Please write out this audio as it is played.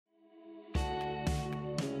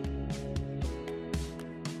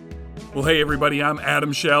Well, hey everybody, I'm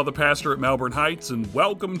Adam Shell, the pastor at Melbourne Heights, and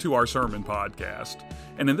welcome to our sermon podcast.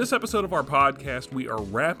 And in this episode of our podcast, we are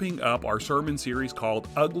wrapping up our sermon series called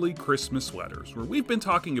Ugly Christmas Letters, where we've been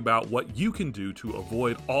talking about what you can do to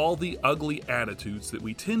avoid all the ugly attitudes that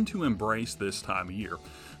we tend to embrace this time of year.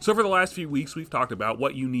 So for the last few weeks, we've talked about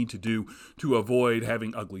what you need to do to avoid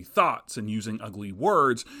having ugly thoughts and using ugly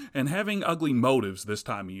words and having ugly motives this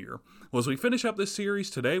time of year. Well, as we finish up this series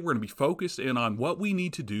today, we're going to be focused in on what we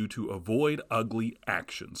need to do to avoid ugly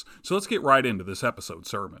actions. So let's get right into this episode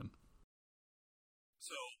sermon.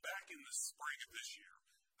 So back in the spring of this year,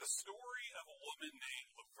 the story of a woman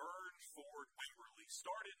named Laverne Ford Wimberly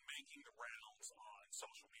started making the rounds on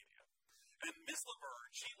social media. And Miss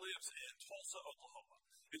Laverne, she lives in Tulsa, Oklahoma.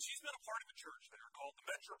 And she's been a part of a church there called the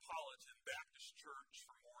Metropolitan Baptist Church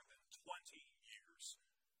for more than 20 years.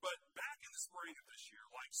 But back in the spring of this year,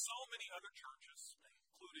 like so many other churches,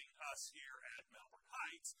 including us here at Melbourne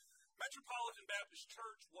Heights, Metropolitan Baptist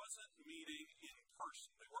Church wasn't meeting in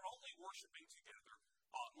person. They were only worshiping together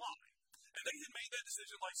online. And they had made that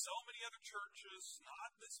decision like so many other churches,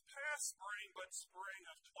 not this past spring, but spring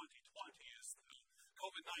of 2020 as the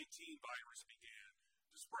COVID-19 virus began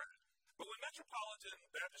to spread. But when Metropolitan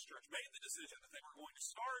Baptist Church made the decision that they were going to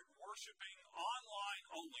start worshiping online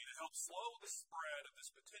only to help slow the spread of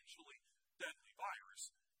this potentially deadly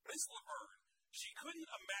virus, Miss Laverne, she couldn't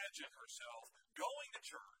imagine herself going to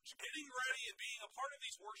church, getting ready and being a part of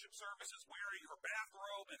these worship services, wearing her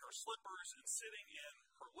bathrobe and her slippers and sitting in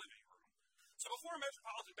her living room. So before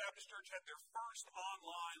Metropolitan Baptist Church had their first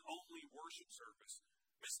online-only worship service,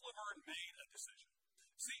 Miss Laverne made a decision.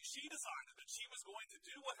 See, she decided that she was going to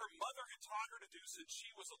do what her mother had taught her to do since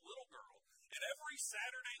she was a little girl. And every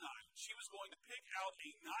Saturday night, she was going to pick out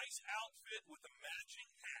a nice outfit with a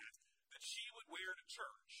matching hat that she would wear to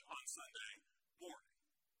church on Sunday morning.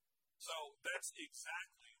 So that's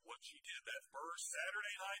exactly what she did that first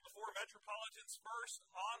Saturday night before Metropolitan's first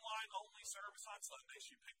online-only service on Sunday.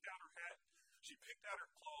 She picked out her hat, she picked out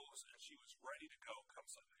her clothes, and she was ready to go come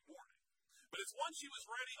Sunday morning. But it's once she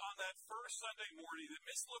was ready on that first Sunday morning that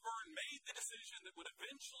Miss Laverne made the decision that would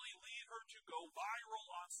eventually lead her to go viral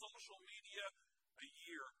on social media a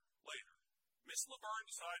year later. Miss Laverne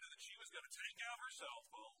decided that she was going to take out her cell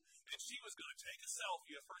phone and she was going to take a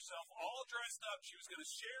selfie of herself all dressed up. She was going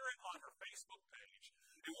to share it on her Facebook page.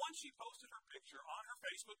 And once she posted her picture on her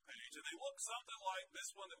Facebook page, and they look something like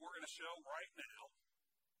this one that we're going to show right now,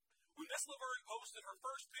 when Miss Laverne posted her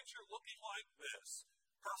first picture looking like this,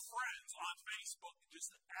 her friends on Facebook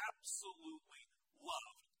just absolutely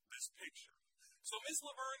loved this picture. So Miss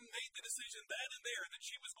Laverne made the decision then and there that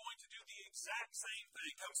she was going to do the exact same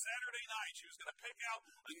thing. Come Saturday night, she was going to pick out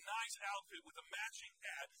a nice outfit with a matching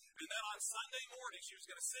hat. And then on Sunday morning, she was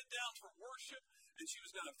going to sit down for worship, and she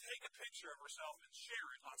was going to take a picture of herself and share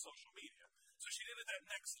it on social media. So she did it that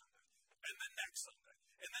next Sunday, and the next Sunday,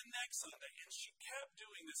 and the next Sunday. And she kept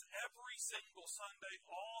doing this every single Sunday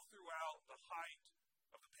all throughout the height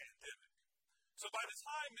of the pandemic. So by the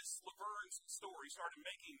time Miss Laverne's story started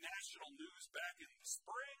making national news back in the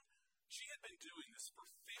spring, she had been doing this for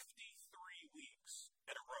 53 weeks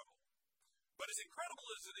in a row. But as incredible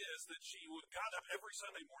as it is that she got up every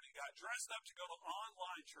Sunday morning, got dressed up to go to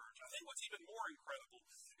online church, I think what's even more incredible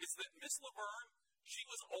is that Miss Laverne, she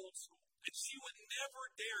was old school. And she would never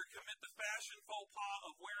dare commit the fashion faux pas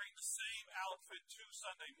of wearing the same outfit 2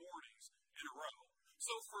 Sunday mornings in a row.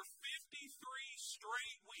 So for 53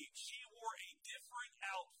 straight weeks, she wore a different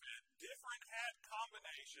outfit, different hat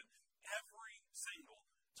combination every single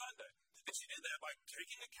Sunday. And she did that by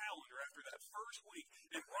taking a calendar after that first week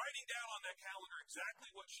and writing down on that calendar exactly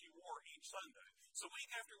what she wore each Sunday. So week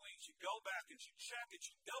after week, she'd go back and she'd check and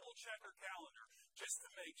she'd double check her calendar just to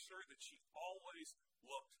make sure that she always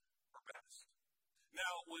looked her best.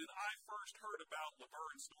 Now, when I first heard about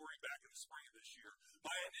Laverne's story back in the spring of this year,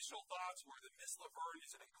 my initial thoughts were that Miss Laverne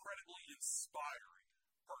is an incredibly inspiring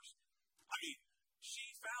person. I mean,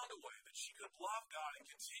 she found a way that she could love God and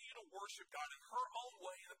continue to worship God in her own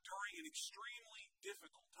way during an extremely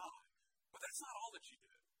difficult time. But that's not all that she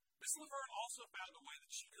did. Miss Laverne also found a way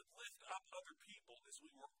that she could lift up other people as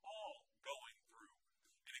we were all going through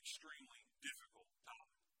an extremely difficult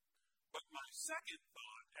time. But my second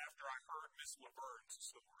thought after I heard Miss Laverne's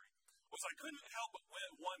story was I couldn't help but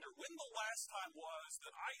wonder when the last time was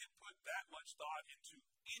that I had put that much thought into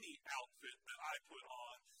any outfit that I put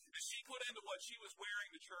on as she put into what she was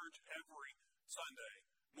wearing to church every Sunday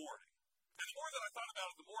morning. And the more that I thought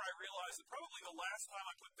about it, the more I realized that probably the last time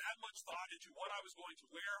I put that much thought into what I was going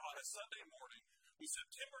to wear on a Sunday morning was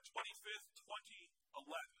September 25th,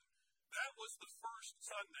 2011. That was the first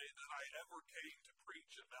Sunday that I ever came to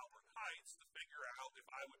preach at Melbourne Heights to figure out if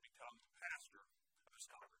I I would become the pastor of this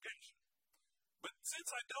congregation. But since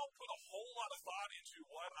I don't put a whole lot of thought into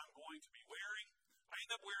what I'm going to be wearing, I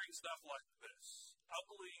end up wearing stuff like this: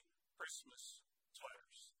 ugly Christmas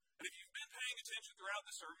sweaters. And if you've been paying attention throughout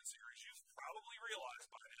the sermon series, you've probably realized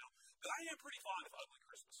by now that I am pretty fond of ugly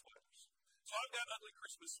Christmas sweaters. So I've got ugly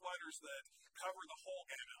Christmas sweaters that cover the whole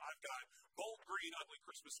gamut. I've got bold green ugly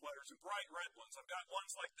Christmas sweaters and bright red ones. I've got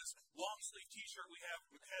ones like this long sleeve t-shirt we have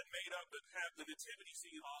had made up that have the nativity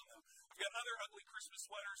scene on them. I've got other ugly Christmas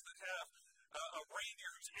sweaters that have a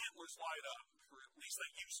reindeer whose antlers light up, or at least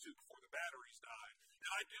they used to before the batteries died.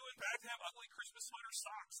 And I do, in fact, have ugly Christmas sweater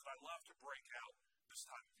socks that I love to break out this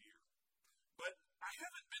time of year. But I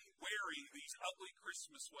haven't been wearing these ugly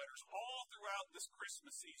Christmas sweaters all throughout this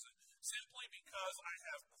Christmas season simply because I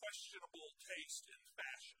have questionable taste in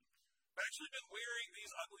fashion. I've actually been wearing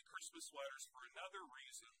these ugly Christmas sweaters for another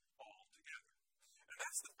reason altogether. And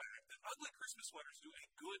that's the fact that ugly Christmas sweaters do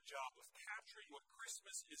a good job of capturing what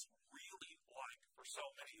Christmas is really like for so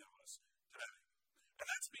many of us today. And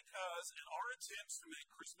that's because in our attempts to make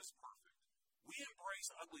Christmas perfect, we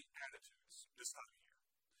embrace ugly attitudes this time of year.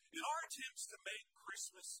 In our attempts to make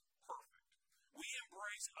Christmas perfect, we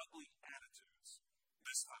embrace ugly attitudes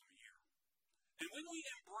this time of year. And when we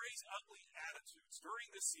embrace ugly attitudes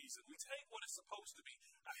during this season, we take what is supposed to be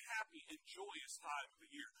a happy and joyous time of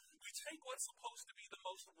the year. We take what's supposed to be the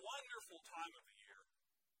most wonderful time of the year,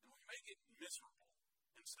 and we make it miserable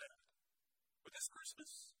instead. But this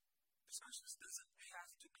Christmas doesn't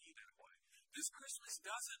have to be that way. This Christmas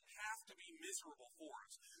doesn't have to be miserable for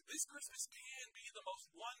us. This Christmas can be the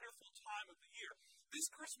most wonderful time of the year.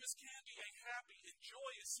 This Christmas can be a happy and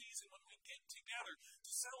joyous season when we get together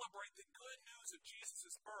to celebrate the good news of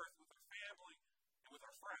Jesus' birth with our family and with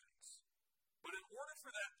our friends. But in order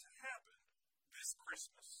for that to happen, this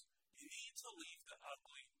Christmas, you need to leave the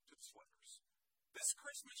ugly to the sweaters. This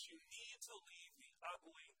Christmas, you need to leave the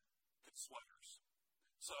ugly to the sweaters.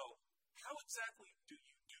 So, how exactly do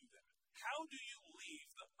you do that? How do you leave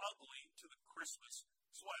the ugly to the Christmas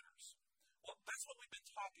sweaters? Well, that's what we've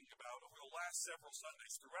been talking about over the last several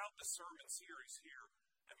Sundays throughout the sermon series here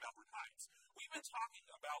at Melbourne Heights. We've been talking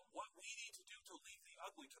about what we need to do to leave the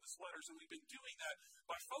ugly to the sweaters, and we've been doing that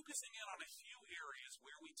by focusing in on a few areas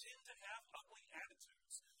where we tend to have ugly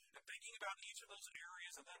attitudes, and thinking about each of those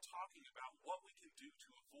areas and then talking about what we can do to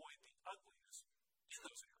avoid the ugliness in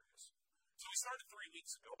those areas. So we started 3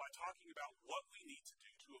 weeks ago by talking about what we need to do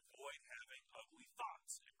to avoid having ugly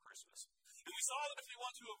thoughts at Christmas. And we saw that if we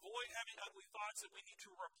want to avoid having ugly thoughts, that we need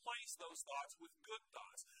to replace those thoughts with good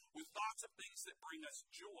thoughts, with thoughts of things that bring us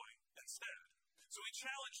joy instead. So we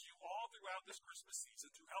challenged you all throughout this Christmas season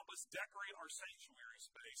to help us decorate our sanctuary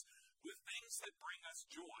space with things that bring us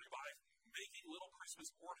joy by making little Christmas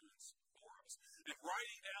ornaments for us and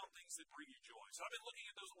writing down things that bring you joy. So I've been looking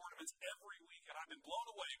at those ornaments every week, and I've been blown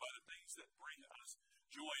away by the things that bring us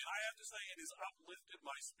joy. And I have to say, it has uplifted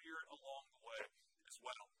my spirit along the way as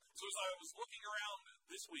well. So as I was looking around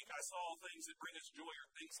this week, I saw things that bring us joy, or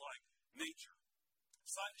things like nature,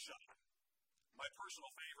 sunshine. My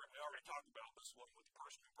personal favorite, we already talked about this one with the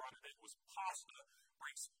person who brought it in, was pasta.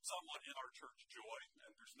 Brings someone in our church joy, and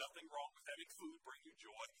there's nothing wrong with having food bring you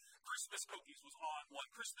joy. Christmas cookies was on one.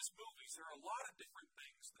 Christmas movies. There are a lot of different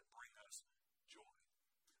things that bring us joy.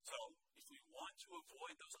 So if we want to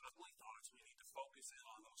avoid those ugly thoughts, we need to focus in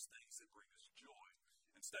on those things that bring us joy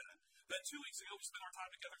instead. Then 2 weeks ago, we spent our time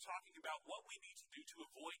together talking about what we need to do to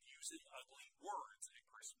avoid using ugly words at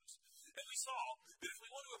Christmas. And we saw that if we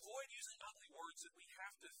want to avoid using ugly words, that we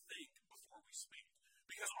have to think before we speak.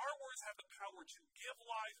 Because our words have the power to give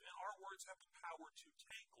life, and our words have the power to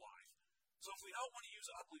take life. So if we don't want to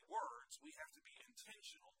use ugly words, we have to be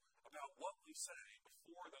intentional about what we say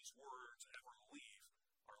before those words ever leave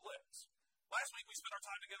our lips. Last week, we spent our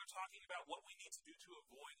time together talking about what we need to do to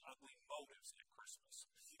avoid ugly motives at Christmas.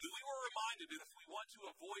 And we were reminded that if we want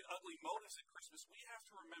to avoid ugly motives at Christmas, we have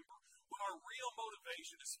to remember what our real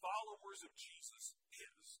motivation as followers of Jesus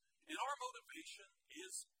is. And our motivation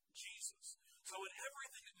is Jesus. So in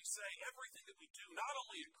everything that we say, everything that we do, not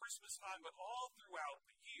only at Christmas time, but all throughout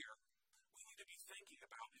the year, we need to be thinking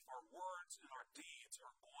about if our words and our deeds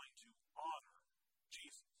are going to honor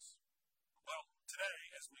Jesus. Well, today,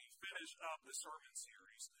 as we finish up the sermon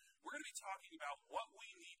series, we're going to be talking about what we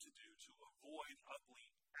need to do to avoid ugly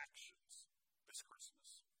actions this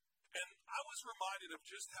Christmas. And I was reminded of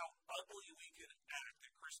just how ugly we can act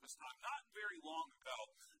at Christmas time not very long ago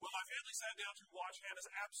when my family sat down to watch Hannah's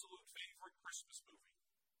absolute favorite Christmas movie,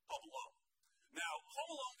 Home Alone. Now,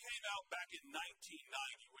 Home Alone came out back in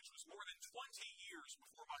 1990, which was more than 20 years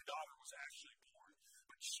before my daughter was actually born,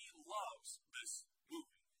 but she loves this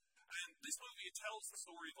movie. And this movie, it tells the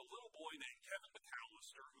story of a little boy named Kevin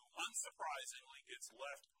McAllister who, unsurprisingly, gets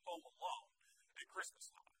left home alone at Christmas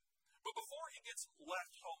time. But before he gets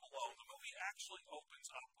left home alone, the movie actually opens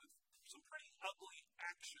up with some pretty ugly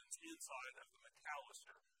actions inside of the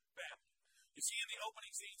McAllister family. You see in the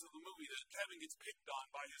opening scenes of the movie that Kevin gets picked on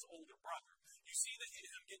by his older brother. You see that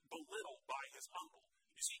him get belittled by his uncle.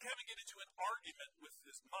 You see Kevin get into an argument with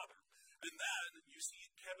his mother. And then you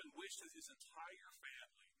see Kevin wish that his entire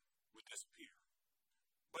family would disappear.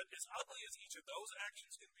 But as ugly as each of those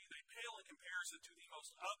actions can be, they pale in comparison to the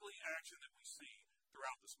most ugly action that we see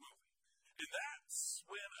throughout this movie. And that's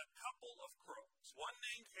when a couple of crooks, one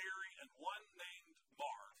named Harry and one named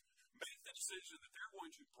Marv, make the decision that they're going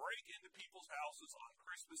to break into people's houses on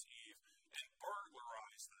Christmas Eve and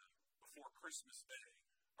burglarize them before Christmas Day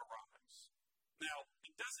arrives. Now,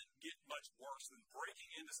 it doesn't get much worse than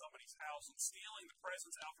breaking into somebody's house and stealing the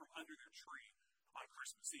presents out from under their tree on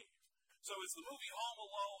Christmas Eve. So as the movie Home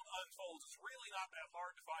Alone unfolds, it's really not that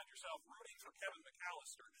hard to find yourself rooting for Kevin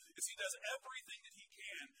McAllister as he does everything that he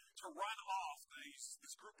can to run off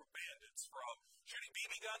this group of bandits, from shooting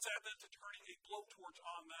BB guns at them to turning a blowtorch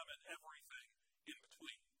on them and everything in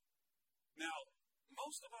between. Now,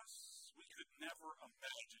 most of us, we could never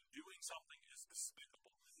imagine doing something as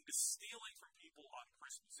despicable as stealing from people on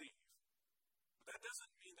Christmas Eve. But that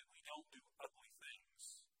doesn't mean that we don't do ugly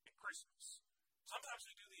things at Christmas. Sometimes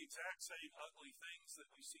we do the exact same ugly things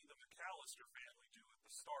that we see the McAllister family do at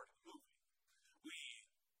the start of the movie. We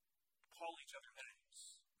call each other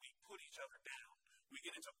names. We put each other down. We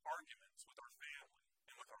get into arguments with our family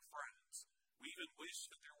and with our friends. We even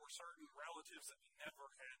wish that there were certain relatives that we never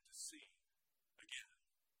had to see again.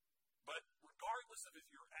 But regardless of if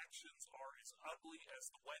your actions are as ugly as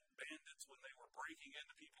the wet bandits when they were breaking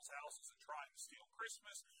into people's houses and trying to steal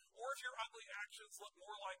Christmas, or if your ugly actions look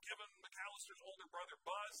more like Kevin McAllister's older brother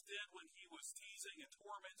Buzz did when he was teasing and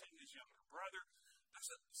tormenting his younger brother,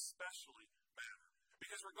 doesn't especially matter.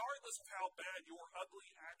 Because regardless of how bad your ugly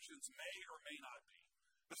actions may or may not be,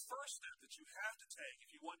 the first step that you have to take if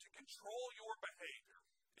you want to control your behavior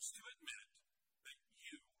is to admit that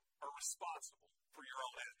you are responsible for your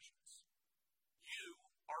own actions. You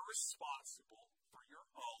are responsible for your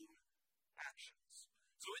own actions.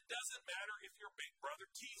 So it doesn't matter if your big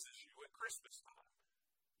brother teases you at Christmas time.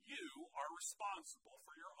 You are responsible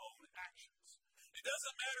for your own actions. It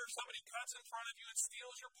doesn't matter if somebody cuts in front of you and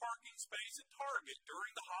steals your parking space at Target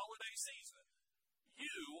during the holiday season.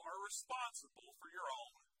 You are responsible for your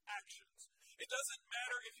own actions. It doesn't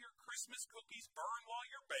matter if your Christmas cookies burn while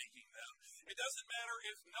you're baking them. It doesn't matter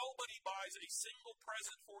if nobody buys a single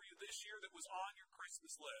present for you this year that was on your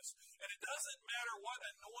Christmas list. And it doesn't matter what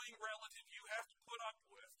annoying relative you have to put up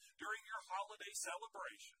with during your holiday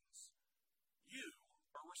celebrations. You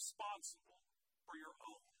are responsible for your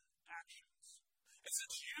own actions. And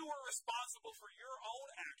since you are responsible for your own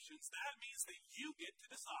actions, that means that you get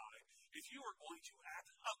to decide if you are going to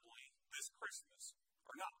act ugly this Christmas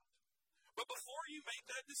or not. But before you make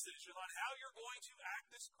that decision on how you're going to act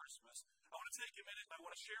this Christmas, I want to take a minute and I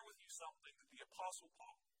want to share with you something that the Apostle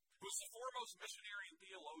Paul, who was the foremost missionary and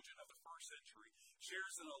theologian of the first century,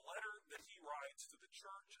 shares in a letter that he writes to the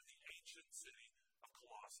church of the ancient city of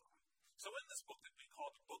Colossae. So in this book that we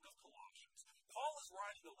call the Book of Colossians, Paul is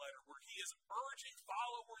writing a letter where he is urging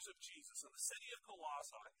followers of Jesus in the city of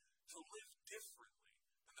Colossae to live differently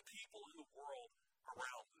than the people in the world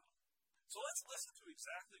around them. So let's listen to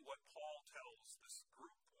exactly what Paul tells this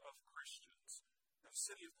group of Christians in the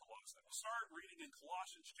city of Colossae. We'll start reading in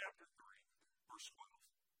Colossians chapter 3, verse 12.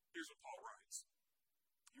 Here's what Paul writes.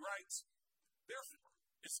 He writes, "Therefore,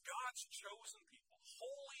 as God's chosen people,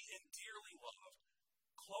 holy and dearly loved,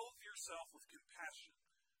 clothe yourself with compassion,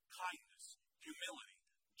 kindness, humility,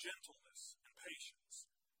 gentleness, and patience.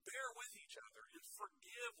 Bear with each other and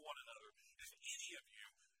forgive one another if any of you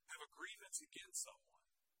have a grievance against someone.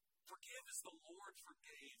 Forgive as the Lord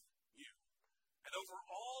forgave you. And over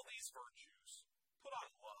all these virtues, put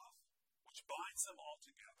on love, which binds them all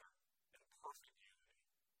together in perfect unity."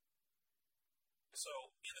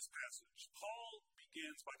 So, in this passage, Paul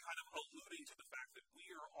begins by kind of alluding to the fact that we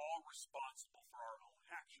are all responsible for our own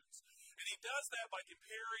actions. And he does that by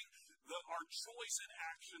comparing our choice in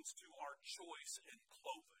actions to our choice in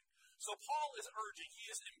clothing. So Paul is urging, he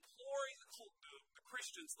is imploring the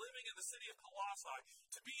Christians living in the city of Colossae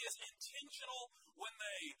to be as intentional when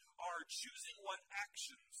they are choosing what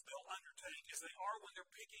actions they'll undertake as they are when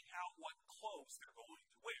they're picking out what clothes they're going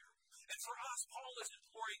to wear. And for us, Paul is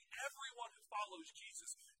imploring everyone who follows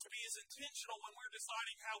Jesus to be as intentional when we're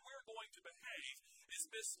deciding how we're going to behave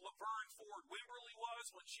as Miss Laverne Ford Wimberly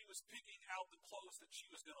was when she was picking out the clothes that she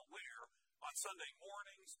was going to wear on Sunday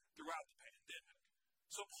mornings throughout the pandemic.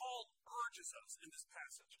 So Paul urges us in this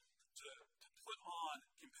passage to put on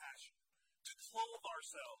compassion, to clothe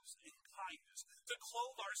ourselves in kindness, to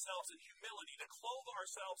clothe ourselves in humility, to clothe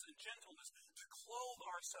ourselves in gentleness, to clothe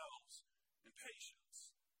ourselves in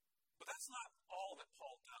patience. But that's not all that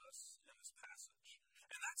Paul does in this passage.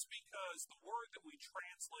 And that's because the word that we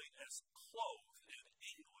translate as clothe in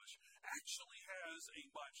English actually has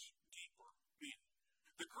a much deeper meaning.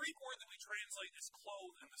 The Greek word that we translate as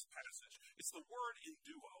clothe in this passage is the word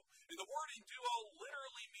enduo. And the word enduo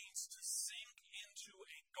literally means to sink into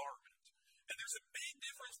a garment. And there's a big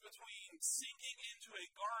difference between sinking into a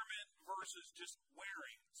garment versus just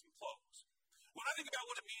wearing some clothes. When I think about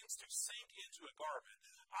what it means to sink into a garment,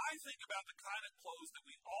 I think about the kind of clothes that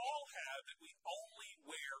we all have that we only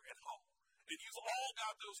wear at home. And you've all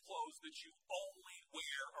got those clothes that you only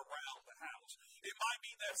wear around the house. It might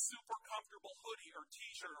be that super comfortable hoodie or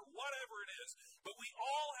t-shirt or whatever it is, but we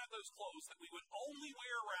all have those clothes that we would only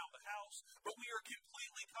wear around the house, but we are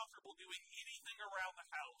completely comfortable doing anything around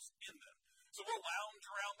the house in them. So we'll lounge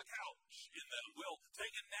around the couch in them, we'll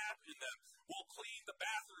take a nap in them, we'll clean the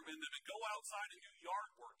bathroom in them, and go outside and do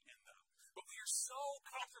yard work in them. But we are so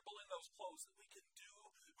comfortable in those clothes that we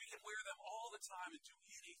can wear them all the time and do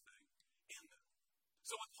anything in them.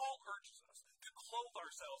 So when Paul urges us to clothe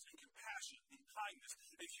ourselves in compassion, in kindness,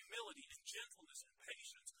 in humility, in gentleness, and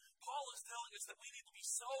patience, Paul is telling us that we need to be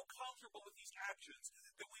so comfortable with these actions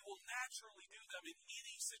that we will naturally do them in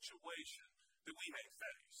any situation that we may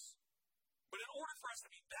face. But in order for us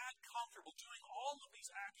to be that comfortable doing all of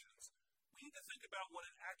these actions, we need to think about what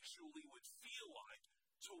it actually would feel like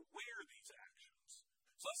to wear these actions.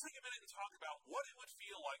 So let's take a minute and talk about what it would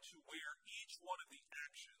feel like to wear each one of the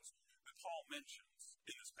actions that Paul mentions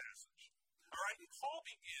in this passage. All right, and Paul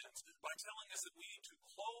begins by telling us that we need to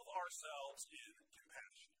clothe ourselves in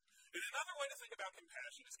compassion. And another way to think about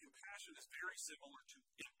compassion is very similar to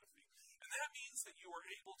empathy. And that means that you are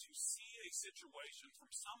able to see a situation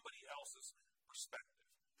from somebody else's perspective.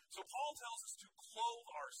 So Paul tells us to clothe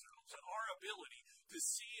ourselves in our ability to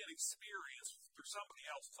see and experience through somebody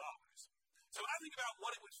else's eyes. So when I think about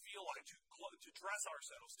what it would feel like to dress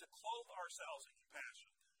ourselves, to clothe ourselves in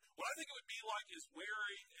compassion, what I think it would be like is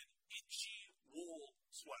wearing an itchy wool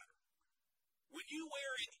sweater. When you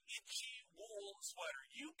wear an itchy wool sweater,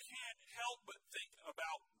 you can't help but think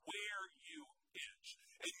about where you itch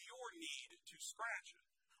and your need to scratch it.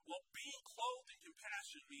 Well, being clothed in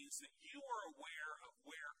compassion means that you are aware of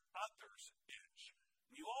where others itch.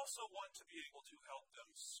 You also want to be able to help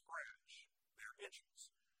them scratch their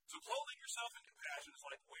itches. So clothing yourself in compassion is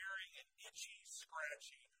like wearing an itchy,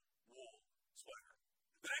 scratchy wool sweater.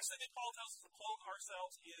 The next thing that Paul tells us to clothe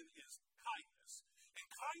ourselves in is kindness. And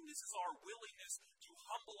kindness is our willingness to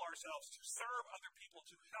humble ourselves, to serve other people,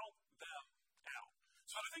 to help them out.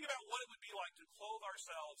 So when I think about what it would be like to clothe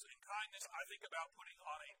ourselves in kindness, I think about putting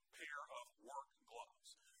on a pair of work gloves.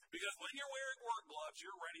 Because when you're wearing work gloves,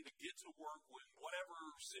 you're ready to get to work with whatever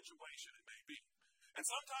situation it may be. And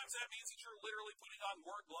sometimes that means that you're literally putting on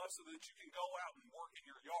work gloves so that you can go out and work in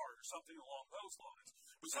your yard or something along those lines.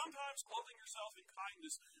 But sometimes clothing yourself in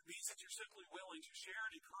kindness means that you're simply willing to share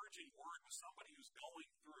an encouraging word with somebody who's going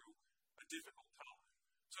through a difficult time.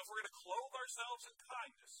 So if we're going to clothe ourselves in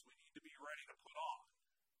kindness, we need to be ready to put on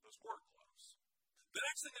those work gloves. The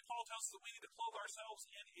next thing that Paul tells us that we need to clothe ourselves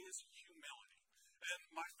in is humility. And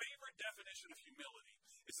my favorite definition of humility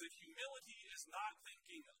is that humility is not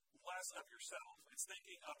thinking less of yourself. It's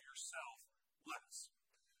thinking of yourself less.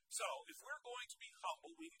 So, if we're going to be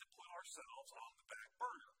humble, we need to put ourselves on the back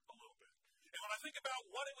burner a little bit. And when I think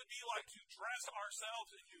about what it would be like to dress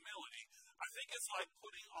ourselves in humility, I think it's like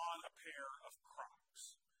putting on a pair of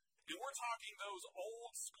Crocs. And we're talking those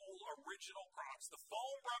old school original Crocs, the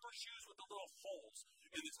foam rubber shoes with the little holes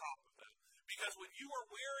in the top of them. Because when you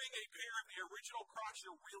are wearing a pair of the original Crocs,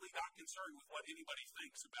 you're really not concerned with what anybody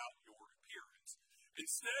thinks about your appearance.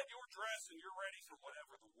 Instead, you're dressed and you're ready for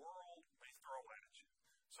whatever the world may throw at you.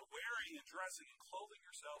 So wearing and dressing and clothing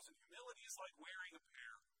yourselves in humility is like wearing a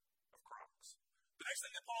pair of Crocs. The next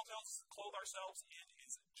thing that Paul tells us to clothe ourselves in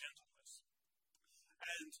is gentleness.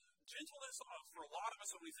 And gentleness, for a lot of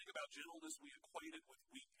us, when we think about gentleness, we equate it with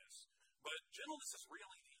weakness. But gentleness is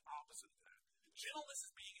really the opposite of that. Gentleness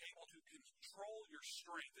is being able to control your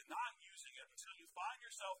strength and not using it until you find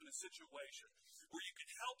yourself in a situation where you can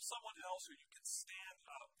help someone else or you can stand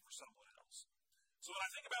up for someone else. So when I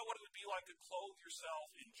think about what it would be like to clothe yourself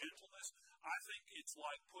in gentleness, I think it's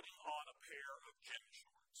like putting on a pair of gym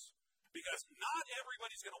shorts. Because not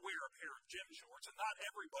everybody's going to wear a pair of gym shorts, and not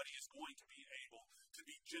everybody is going to be able to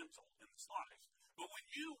be gentle in this life. But when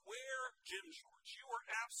you wear gym shorts, you are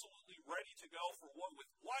absolutely ready to go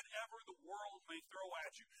with whatever the world may throw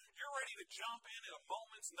at you. You're ready to jump in at a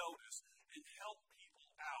moment's notice and help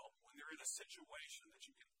people out when they're in a situation that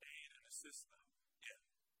you can aid and assist them in.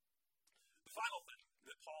 The final thing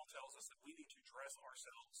that Paul tells us that we need to dress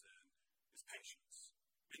ourselves in is patience.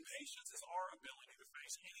 And patience is our ability to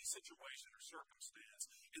face any situation or circumstance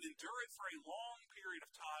and endure it for a long period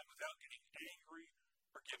of time without getting angry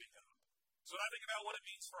or giving up. So when I think about what it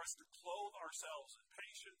means for us to clothe ourselves in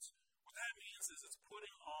patience, what that means is it's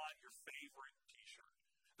putting on your favorite t-shirt.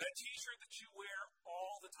 That t-shirt that you wear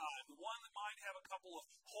all the time, the one that might have a couple of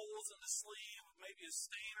holes in the sleeve, maybe a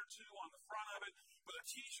stain or two on the front of it, but a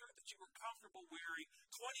t-shirt that you were comfortable wearing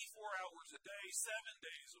 24 hours a day, 7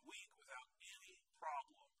 days a week without any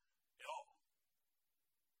problem at all.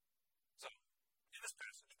 So, in this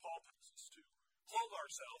passage, Paul tells us to clothe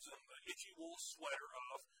ourselves in the itchy wool sweater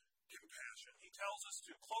of compassion. He tells us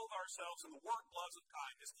to clothe ourselves in the work gloves of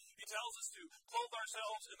kindness. He tells us to clothe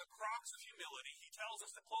ourselves in the Crocs of humility. He tells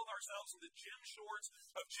us to clothe ourselves in the gym shorts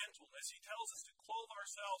of gentleness. He tells us to clothe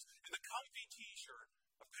ourselves in the comfy t-shirt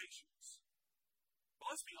of patience.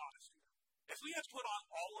 But let's be honest here. If we had to put on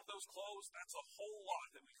all of those clothes, that's a whole lot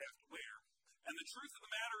that we have to wear. And the truth of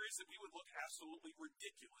the matter is that we would look absolutely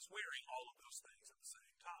ridiculous wearing all of those things at the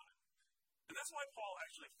same time. And that's why Paul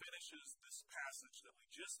actually finishes this passage that we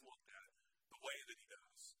just looked at the way that he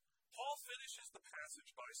does. Paul finishes the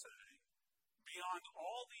passage by saying, beyond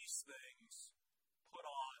all these things, put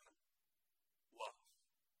on love.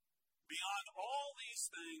 Beyond all these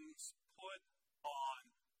things, put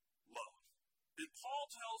on love. And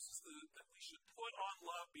Paul tells us that we should put on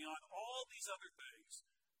love beyond all these other things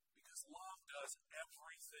because love does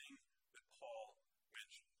everything that Paul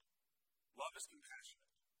mentioned. Love is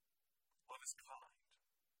compassionate. Love is kind.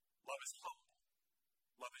 Love is humble.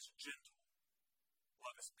 Love is gentle.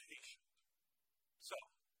 Love is patient. So,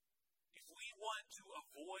 if we want to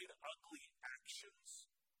avoid ugly actions,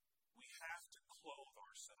 we have to clothe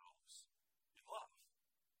ourselves in love.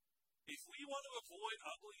 If we want to avoid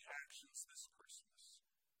ugly actions this Christmas,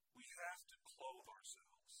 we have to clothe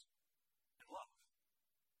ourselves in love.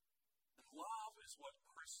 And love is what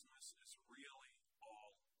Christmas is really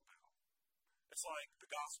all about. It's like the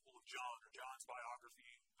Gospel of John, or John's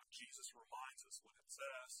biography of Jesus, reminds us when it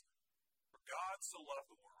says, "For God so loved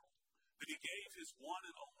the world, that he gave his one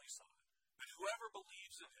and only Son, that whoever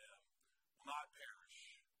believes in him will not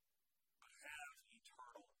perish, but have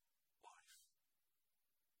eternal life."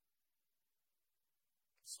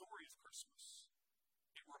 The story of Christmas,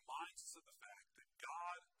 it reminds us of the fact that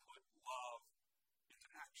God put love into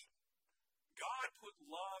action. God put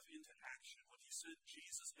love into action when he sent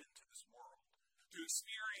Jesus into this world to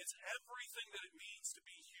experience everything that it means to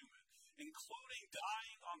be human, including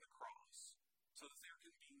dying on the cross, so that there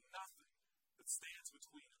can be nothing that stands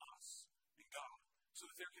between us and God, so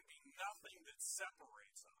that there can be nothing that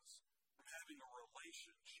separates us from having a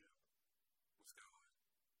relationship with God.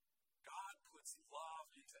 God puts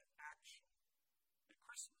love into action at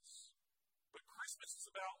Christmas. But Christmas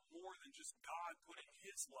is about more than just God putting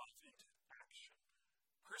his love into action.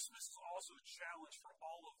 Christmas is also a challenge for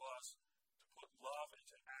all of us to put love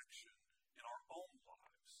into action in our own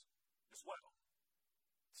lives as well.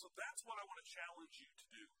 So that's what I want to challenge you to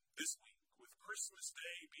do this week, with Christmas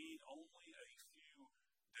Day being only a few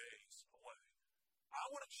days away. I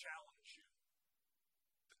want to challenge you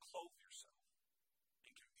to clothe yourself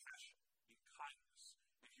in compassion, in kindness,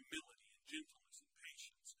 in humility, in gentleness, in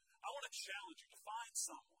patience. I want to challenge you to find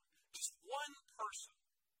someone, just one person,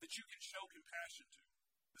 that you can show compassion to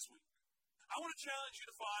this week. I want to challenge you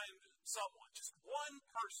to find someone, just one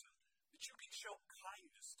person, that you can show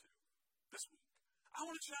kindness to this week. I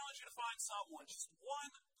want to challenge you to find someone, just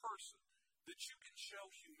one person, that you can show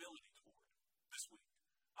humility toward this week.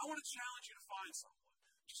 I want to challenge you to find someone,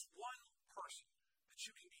 just one person, that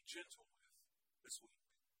you can be gentle with this week.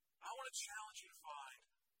 I want to challenge you to find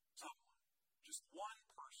someone, just one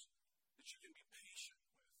person, that you can be patient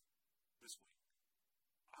with this week.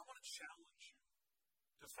 I want to challenge you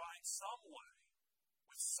to find some way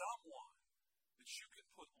with someone that you can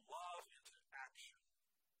put love into action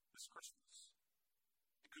this Christmas.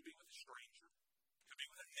 It could be with a stranger. It could be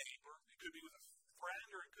with a neighbor. It could be with a friend,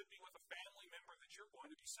 or it could be with a family member that you're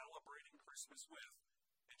going to be celebrating Christmas with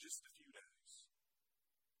in just a few days.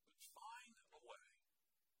 But find a way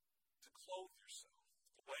to clothe yourself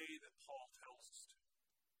the way that Paul tells us to.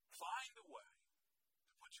 Find a way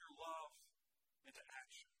to put your love into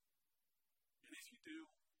action. And if you do,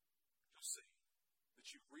 you'll see that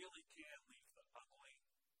you really can leave the ugly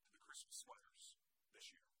to the Christmas sweaters this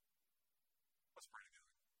year. Let's pray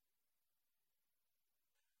together.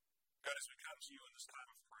 God, as we come to you in this time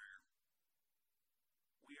of prayer,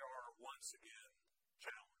 we are once again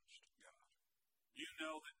challenged, God. You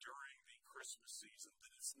know that during the Christmas season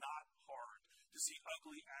that it's not hard to see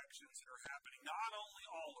ugly actions that are happening not only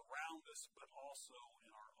all around us, but also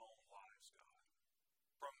in our own lives, God.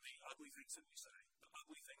 From the ugly things that we say, the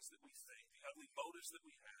ugly things that we think, the ugly motives that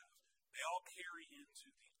we have, they all carry into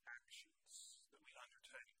the actions that we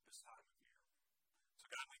undertake this time of year. So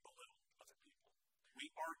God, we belittle other people. We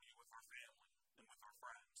argue with our family and with our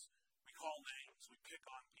friends. We call names. We pick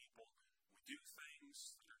on people. We do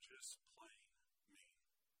things that are just plain mean.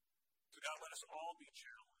 So God, let us all be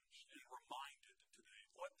challenged and reminded today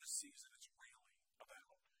what this season is really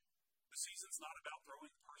about. The season's not about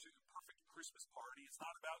throwing the perfect Christmas party. It's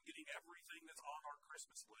not about getting everything that's on our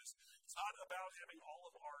Christmas list. It's not about having all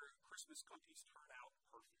of our Christmas cookies turn out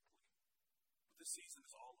perfectly. What this season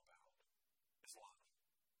is all about is love.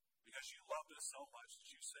 Because you loved us so much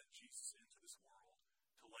that you sent Jesus into this world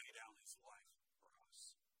to lay down his life for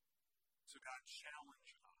us. So God,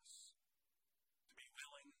 challenge us to be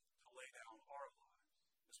willing to lay down our lives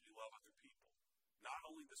as we love other people, not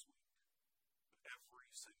only this week, but every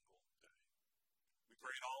single day. We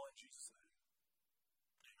pray it all in Jesus' name.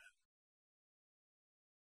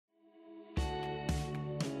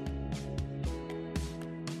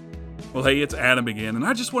 Well, hey, it's Adam again, and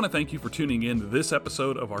I just want to thank you for tuning in to this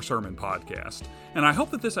episode of our sermon podcast. And I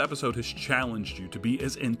hope that this episode has challenged you to be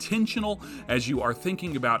as intentional as you are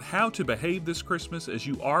thinking about how to behave this Christmas as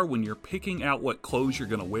you are when you're picking out what clothes you're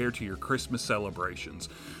going to wear to your Christmas celebrations.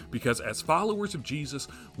 Because as followers of Jesus,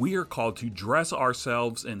 we are called to dress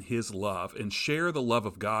ourselves in His love and share the love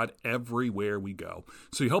of God everywhere we go.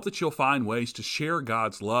 So we hope that you'll find ways to share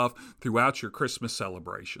God's love throughout your Christmas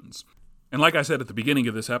celebrations. And like I said at the beginning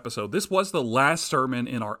of this episode, this was the last sermon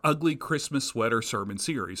in our Ugly Christmas Sweater sermon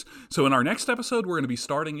series. So in our next episode, we're going to be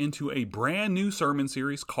starting into a brand new sermon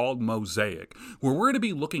series called Mosaic, where we're going to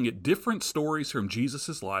be looking at different stories from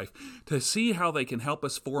Jesus' life to see how they can help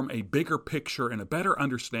us form a bigger picture and a better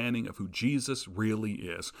understanding of who Jesus really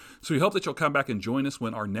is. So we hope that you'll come back and join us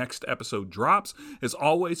when our next episode drops. As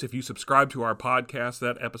always, if you subscribe to our podcast,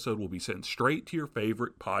 that episode will be sent straight to your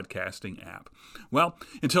favorite podcasting app. Well,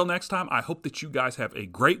 until next time, I hope that you guys have a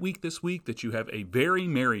great week this week, that you have a very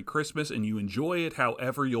Merry Christmas, and you enjoy it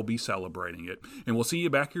however you'll be celebrating it. And we'll see you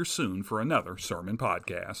back here soon for another sermon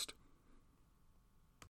podcast.